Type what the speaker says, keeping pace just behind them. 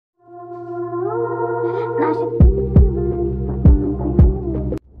What's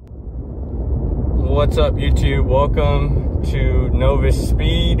up, YouTube? Welcome to Novus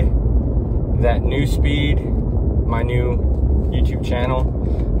Speed, that new speed, my new YouTube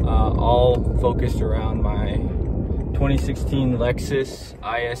channel, all focused around my 2016 Lexus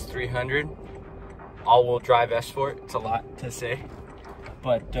IS300 all-wheel drive S-Sport. It's a lot to say,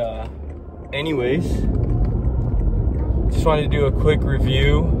 but anyways, just wanted to do a quick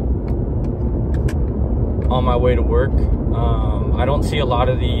review on my way to work. I don't see a lot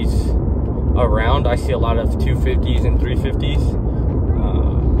of these around. I see a lot of 250s and 350s.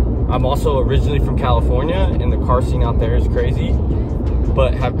 I'm also originally from California, and the car scene out there is crazy,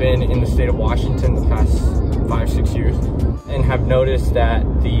 but have been in the state of Washington the past 5-6 years, and have noticed that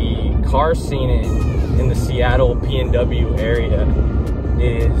the car scene in the Seattle PNW area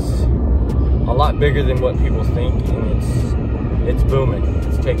is a lot bigger than what people think, and it's booming.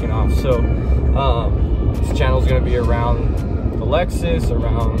 It's taking off. So this channel is going to be around the Lexus,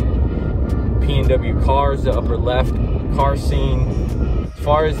 around PNW cars, the upper left car scene. As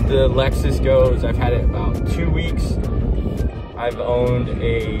far as the Lexus goes, I've had it about 2 weeks. I've owned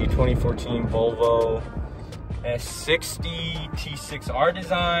a 2014 Volvo S60 T6R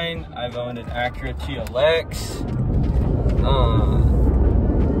design. I've owned an Acura TLX,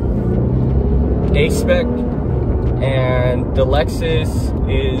 A-Spec, and the Lexus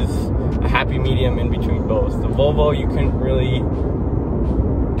is a happy medium in between both. The Volvo, you couldn't really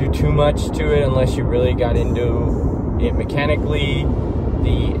do too much to it unless you really got into it mechanically.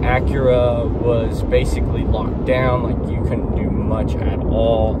 The Acura was basically locked down, like you couldn't do much at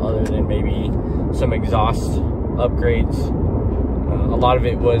all other than maybe some exhaust upgrades. A lot of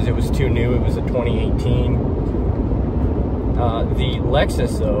it was too new. It was a 2018. The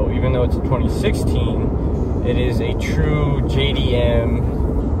Lexus, though, even though it's a 2016, it is a true JDM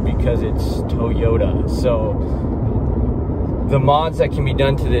because it's Toyota. So the mods that can be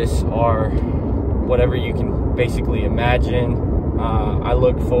done to this are whatever you can basically imagine. I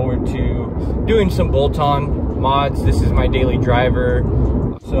look forward to doing some bolt-on mods. This is my daily driver,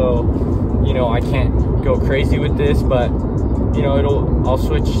 so you know I can't go crazy with this, but you know I'll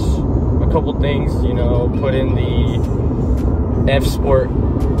switch a couple things. You know, put in the F-Sport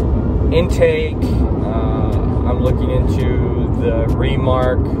intake. I'm looking into the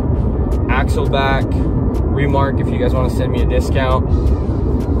Remark axle back. Remark, if you guys want to send me a discount,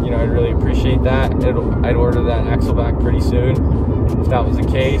 you know, I'd really appreciate that. I'd order that axle back pretty soon if that was the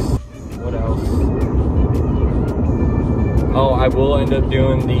case. What else? Oh, I will end up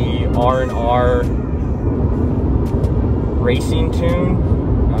doing the R&R racing tune.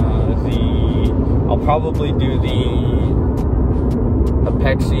 I'll probably do the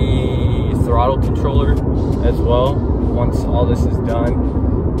Apexi throttle controller as well once all this is done.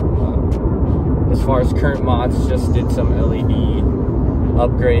 As far as current mods, just did some LED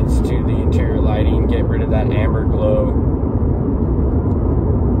upgrades to the interior lighting, get rid of that amber glow.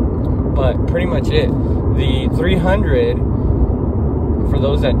 But pretty much it. The 300, for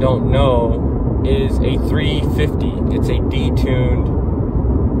those that don't know, is a 350. It's a detuned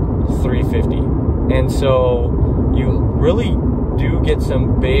 350. And so you really do get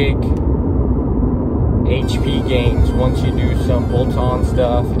some big HP gains once you do some bolt-on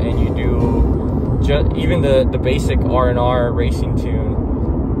stuff, and you do just even the basic R&R racing tune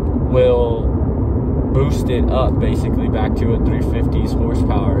will boost it up basically back to a 350's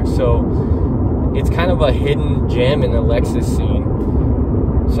horsepower. So it's kind of a hidden gem in the Lexus scene.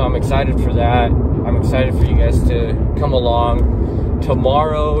 So I'm excited for that. I'm excited for you guys to come along.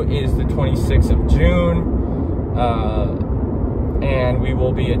 Tomorrow is the 26th of June, and we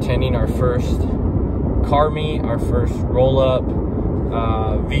will be attending our first car meet, our first roll-up.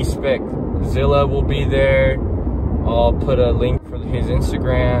 V-Spec Zilla will be there. I'll put a link for his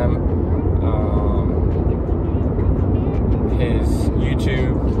Instagram, his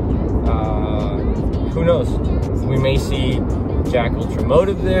YouTube. Who knows? We may see Jack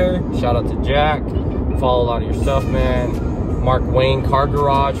Ultramotive there. Shout out to Jack. Follow a lot of your stuff, man. Mark Wayne Car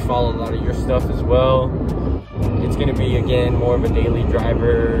Garage. Follow a lot of your stuff as well. It's going to be, again, more of a daily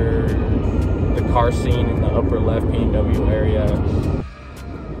driver, the car scene in the upper left PNW area.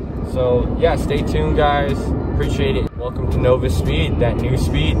 So yeah, stay tuned, guys. Appreciate it. Welcome to Novus Speed, that new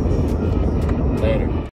speed. Later.